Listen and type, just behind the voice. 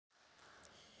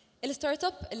الستارت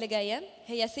اب اللي جايه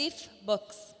هي سيف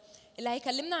بوكس اللي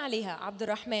هيكلمنا عليها عبد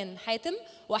الرحمن حاتم،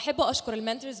 واحب اشكر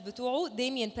المنتورز بتوعه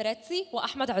ديميان بيراتسي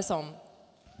واحمد عصام.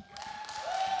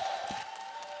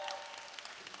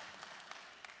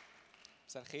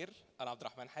 مساء الخير، انا عبد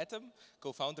الرحمن حاتم،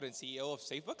 co-founder and CEO of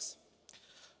SafeBox.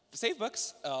 في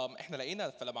SafeBox احنا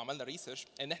لقينا لما عملنا ريسيرش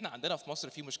ان احنا عندنا في مصر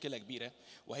في مشكله كبيره،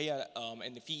 وهي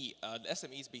ان في ال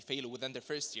SMEs بيفيلوا within their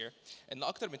first year. ان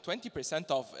اكتر من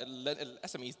 20% of ال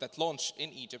SMEs that launch in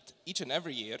Egypt each and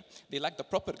every year they lack the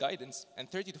proper guidance, and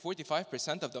 30 to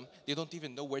 45% of them they don't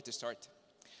even know where to start.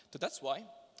 So that's why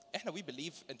احنا we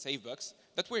believe in SafeBox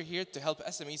that we're here to help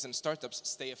SMEs and startups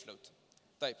stay afloat.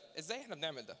 طيب ازاي احنا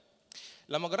بنعمل ده؟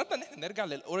 لما جربنا ان احنا نرجع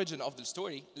للاوريجن اوف ذا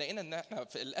ستوري لقينا ان احنا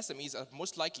في الاس ام ايز are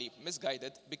most likely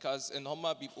misguided because ان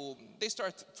هم بيبقوا they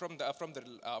start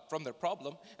from their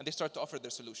problem and they start to offer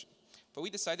their solution. But we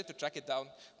decided to track it down,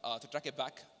 to track it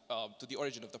back to the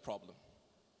origin of the problem.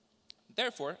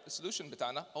 Therefore, the solution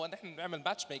بتاعنا هو ان احنا نعمل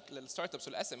matchmake للستارت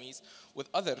وال SMEs with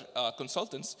other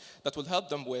consultants that will help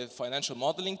them with financial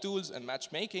modeling tools and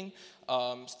matchmaking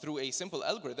through a simple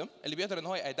algorithm اللي بيقدر ان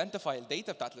هو identify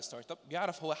الداتا بتاعت الستارت اب،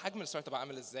 بيعرف هو حجم الستارت اب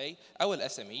عامل ازاي او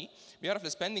ال SME، بيعرف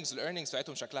السبندنجز والايرنينجز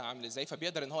بتاعتهم شكلها عامل ازاي،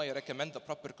 فبيقدر ان هو recommend the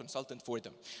proper consultant for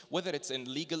them. Whether it's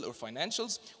in legal or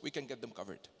financials, we can get them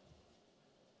covered.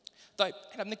 طيب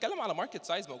احنا بنتكلم على ماركت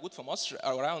سايز موجود في مصر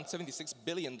around $76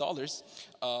 billion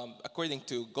according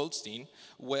to Goldstein،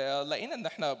 ولقينا ان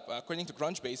احنا according to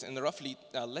Crunchbase in roughly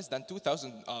less than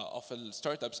 2,000 of the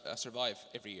startups survive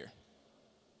every year.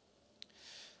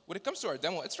 When it comes to our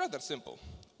demo, it's rather simple.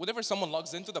 Whenever someone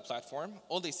logs into the platform,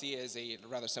 all they see is a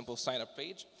rather simple sign-up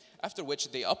page, after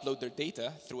which they upload their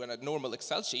data through a normal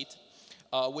Excel sheet,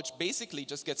 which basically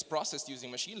just gets processed using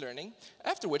machine learning,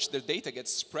 after which their data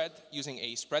gets spread using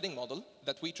a spreading model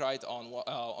that we tried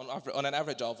on an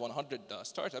average of 100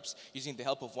 startups using the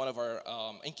help of one of our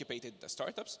incubated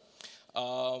startups.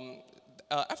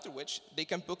 After which they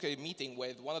can book a meeting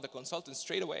with one of the consultants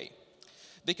straight away.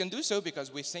 They can do so because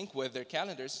we sync with their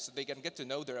calendars so they can get to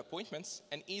know their appointments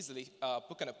and easily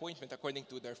book an appointment according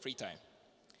to their free time.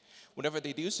 Whenever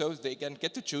they do so, they can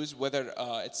get to choose whether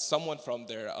it's someone from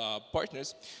their partners.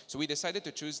 So we decided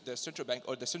to choose the central bank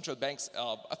or the central bank's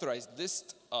authorized list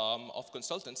of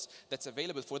consultants that's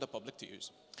available for the public to use.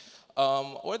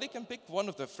 Or they can pick one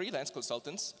of the freelance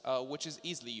consultants, which is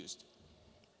easily used.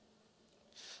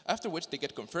 After which they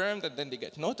get confirmed, and then they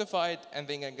get notified, and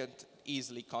they can get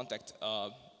easily contact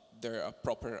their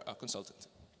proper consultant.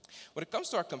 When it comes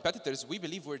to our competitors, we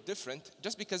believe we're different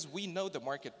just because we know the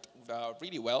market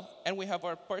really well, and we have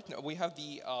our partner. We have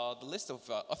the list of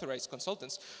authorized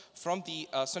consultants from the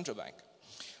central bank.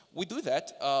 We do that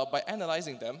by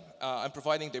analyzing them and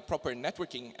providing the proper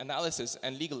networking analysis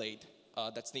and legal aid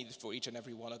that's needed for each and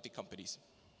every one of the companies.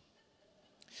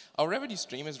 Our revenue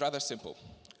stream is rather simple.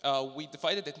 We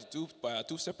divided it into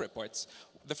two separate parts.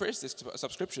 The first is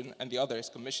subscription and the other is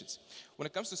commissions. When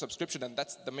it comes to subscription, and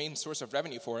that's the main source of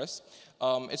revenue for us,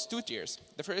 it's two tiers.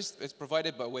 The first is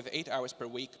provided with 8 hours per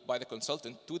week by the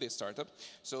consultant to the startup.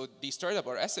 So the startup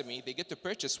or SME, they get to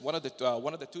purchase one of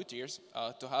the two tiers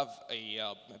to have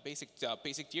a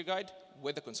basic tier guide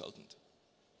with the consultant.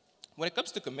 When it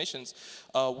comes to commissions,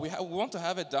 we want to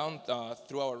have it down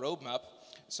through our roadmap,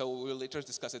 so we'll later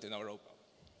discuss it in our roadmap.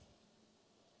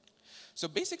 So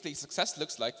basically, success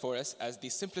looks like for us as the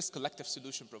simplest collective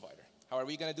solution provider. How are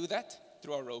we going to do that?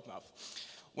 Through our roadmap.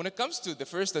 When it comes to the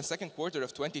first and second quarter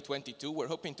of 2022, we're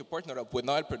hoping to partner up with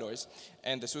Nilepreneurs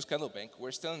and the Swiss Canal Bank.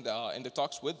 We're still in the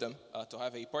talks with them to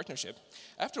have a partnership.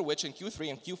 After which, in Q3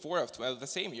 and Q4 of the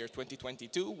same year,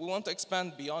 2022, we want to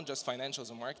expand beyond just financials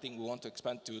and marketing. We want to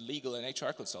expand to legal and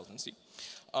HR consultancy.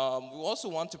 We also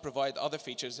want to provide other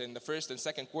features in the first and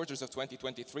second quarters of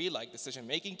 2023, like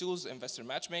decision-making tools, investor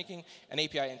matchmaking, and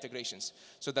API integrations,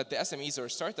 so that the SMEs or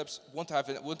startups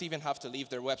won't even have to leave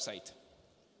their website.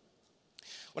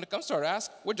 When it comes to our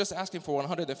ask, we're just asking for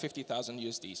 150,000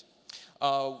 USDs.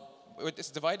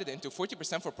 It's divided into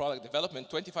 40% for product development,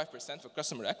 25% for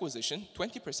customer acquisition,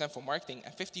 20% for marketing,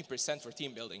 and 15% for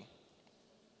team building.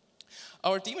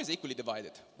 Our team is equally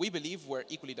divided. We believe we're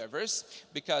equally diverse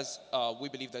because we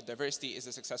believe that diversity is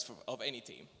the success of any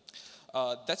team.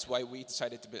 That's why we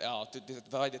decided to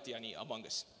divide it among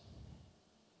us.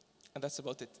 And that's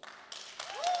about it.